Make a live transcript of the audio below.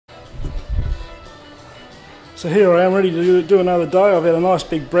So here I am ready to do another day. I've had a nice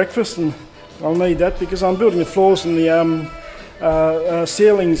big breakfast and I'll need that because I'm building the floors and the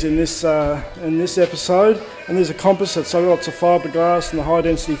ceilings in this episode, and these are composite, so I've got lots of fibreglass and the high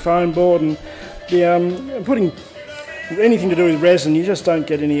density foam board, and putting anything to do with resin, you just don't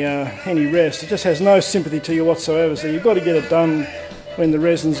get any rest. It just has no sympathy to you whatsoever, so you've got to get it done when the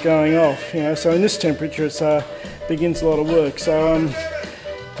resin's going off, you know. So in this temperature it begins a lot of work, so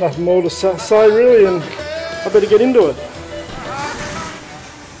nothing more to say really, and I better get into it.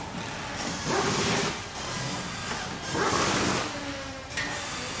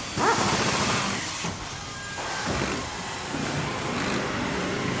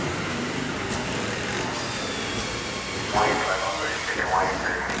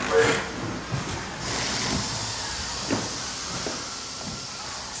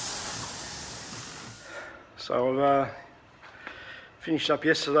 So I've finished up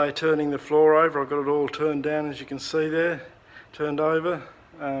yesterday turning the floor over. I've got it all turned down, as you can see there, turned over,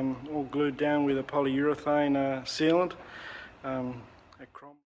 all glued down with a polyurethane sealant. Hi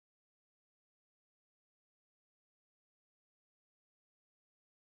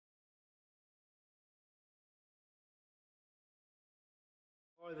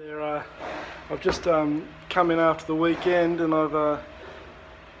there, I've just come in after the weekend and I've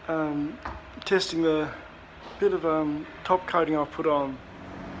testing the bit of top coating I've put on.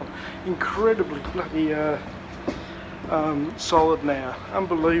 Incredibly bloody solid now,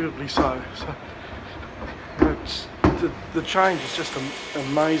 unbelievably so. It's, the change is just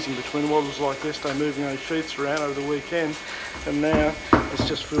amazing between what was like yesterday, moving those sheets around over the weekend, and now it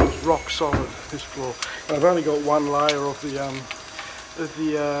just feels rock solid, this floor. And I've only got one layer of the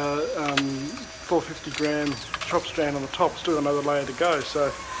 450 gram chop strand on the top, still another layer to go.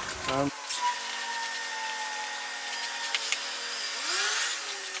 So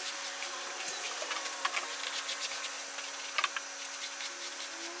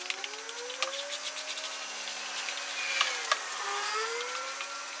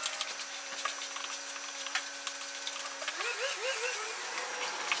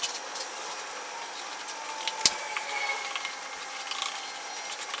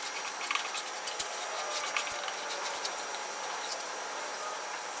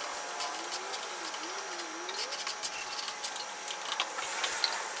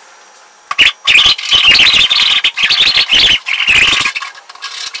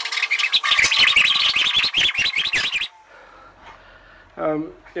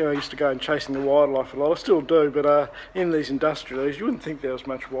you know, I used to go and chasing the wildlife a lot. I still do, but in these industrial areas you wouldn't think there was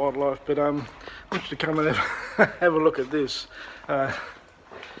much wildlife, but I want you to come and have a look at this.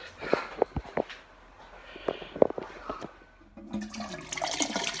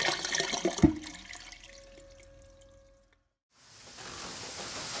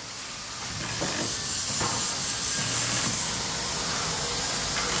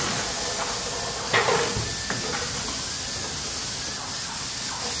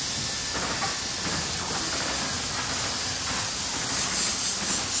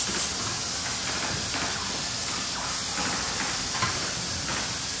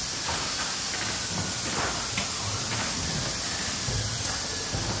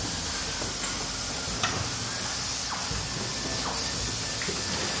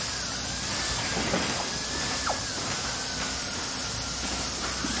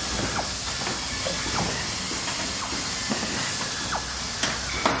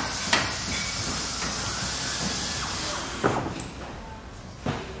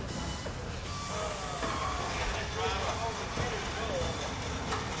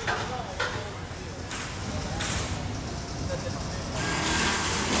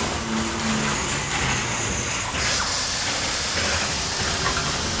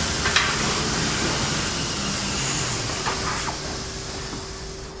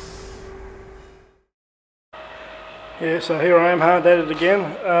 Yeah, so here I am, hard at it again.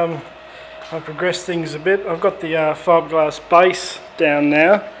 I've progressed things a bit. I've got the fiberglass base down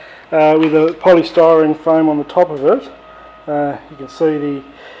now with a polystyrene foam on the top of it. You can see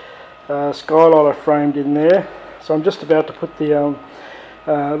the skylight I framed in there. So I'm just about to put the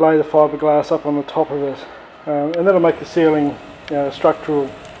lay the fiberglass up on the top of it, and that'll make the ceiling structural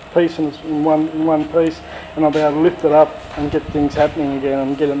piece in one piece, and I'll be able to lift it up and get things happening again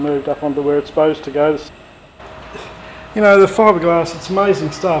and get it moved up onto where it's supposed to go. You know, the fiberglass, it's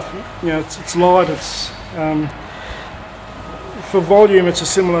amazing stuff. You know, it's light, it's for volume it's a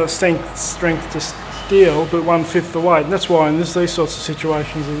similar strength to steel, but 1/5 the weight, and that's why in these sorts of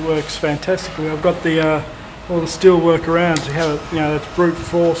situations it works fantastically. I've got the all the steel work around to have it, you know, that's brute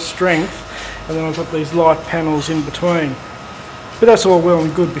force strength, and then I've got these light panels in between. But that's all well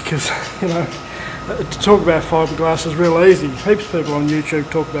and good because, you know, to talk about fibreglass is real easy. Heaps of people on YouTube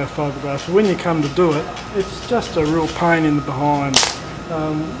talk about fibreglass, but when you come to do it, it's just a real pain in the behind.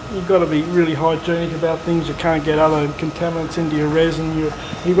 You've got to be really hygienic about things. You can't get other contaminants into your resin.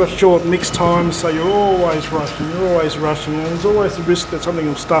 You've got short mix times, so you're always rushing, and there's always the risk that something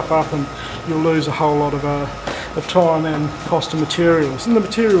will stuff up and you'll lose a whole lot of time and cost of materials. And the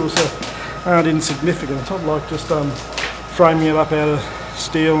materials aren't insignificant. It's not like just framing it up out of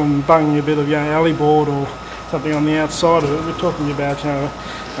steel and bunging a bit of alley board or something on the outside of it. We're talking about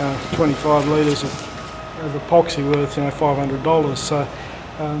 25 litres of epoxy worth $500. So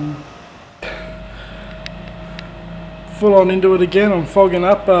full on into it again. I'm fogging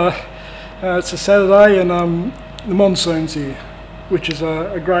up. It's a Saturday and the monsoon's here, which is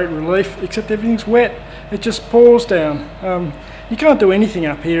a great relief, except everything's wet. It just pours down. You can't do anything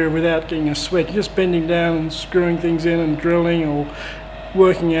up here without getting a sweat. You're just bending down and screwing things in and drilling or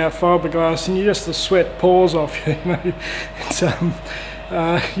working out fibreglass, and the sweat pours off you. It's,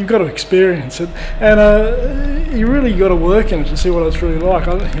 you've got to experience it, and you really got to work in it to see what it's really like.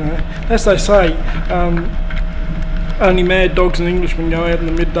 As they say, only mad dogs and Englishmen go out in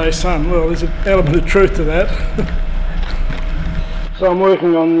the midday sun. Well, there's an element of truth to that. So I'm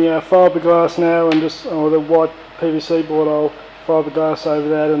working on the fibreglass now, and just the white PVC board, I'll fibreglass over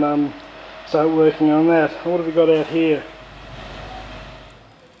that and start working on that. What have we got out here?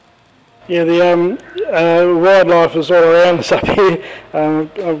 Yeah, the wildlife is all around us up here.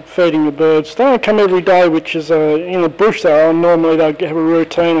 I'm feeding the birds. They don't come every day, which is in the bush though. Normally they'd have a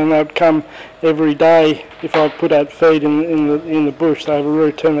routine and they'd come every day if I put out feed in the bush. They have a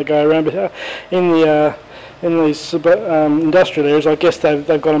routine, they go around. But in these industrial areas, I guess they've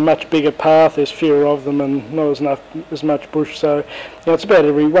got a much bigger path. There's fewer of them and not as much bush. So it's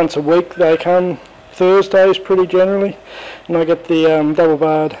about once a week they come. Thursdays pretty generally, and I get the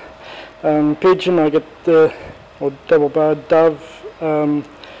double-barred pigeon, I get the double-barred dove,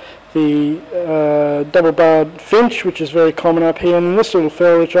 the double-barred finch, which is very common up here, and this little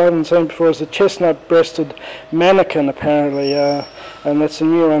fella, which I haven't seen before, is the chestnut-breasted mannequin apparently, and that's a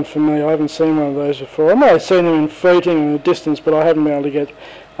new one for me. I haven't seen one of those before. I might have seen them in feeding in the distance, but I haven't been able to get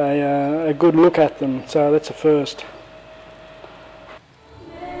a good look at them, so that's a first.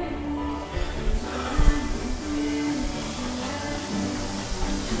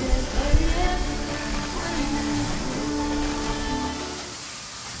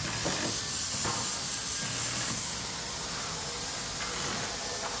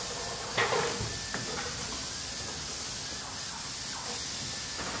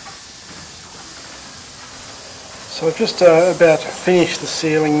 So I've just about finished the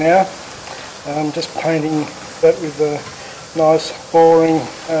ceiling now. I'm just painting that with a nice boring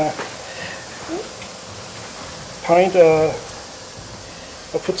paint.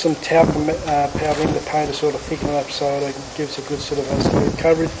 I put some talcum powder in the paint to sort of thicken it up so it gives a good sort of smooth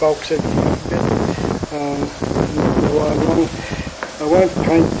coverage, bulks everything a bit. I won't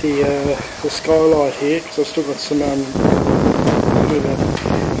paint the skylight here because I've still got some do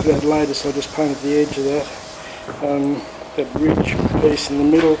that later, so I just painted the edge of that. That ridge piece in the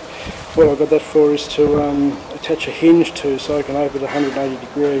middle. What I got that for is to attach a hinge to, so I can open it 180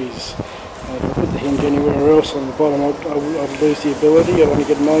 degrees. If I put the hinge anywhere else on the bottom, I'd lose the ability. I'd only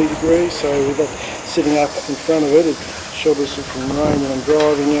get 90 degrees, so with that sitting up in front of it, it shelters it from rain when I'm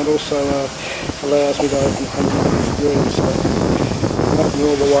driving, and also allows me to open 180 degrees. So open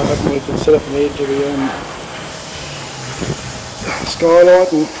all the way up, and we can set up an edge of the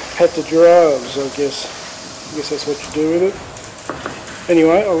skylight and pat the giraffes, I guess. I guess that's what you do with it.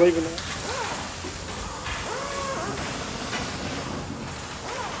 Anyway, I'll leave it there.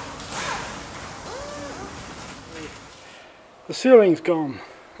 The ceiling's gone.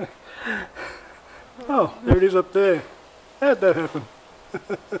 Oh, there it is up there. How'd that happen?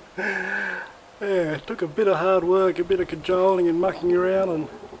 Yeah, it took a bit of hard work, a bit of cajoling and mucking around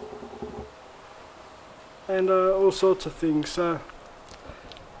and all sorts of things. So,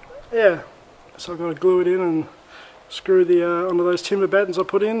 yeah. So I've got to glue it in and screw the onto those timber battens I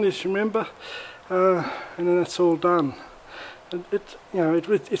put in, just remember, and then that's all done.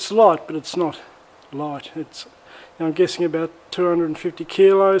 It's light, but it's not light. It's I'm guessing about 250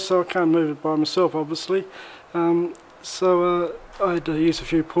 kilos, so I can't move it by myself, obviously. So I had to use a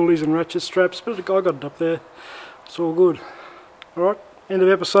few pulleys and ratchet straps, but I got it up there. It's all good. All right. End of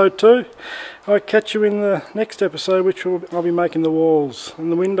episode 2. I'll catch you in the next episode, which I'll be making the walls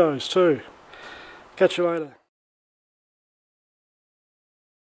and the windows too. Catch you later.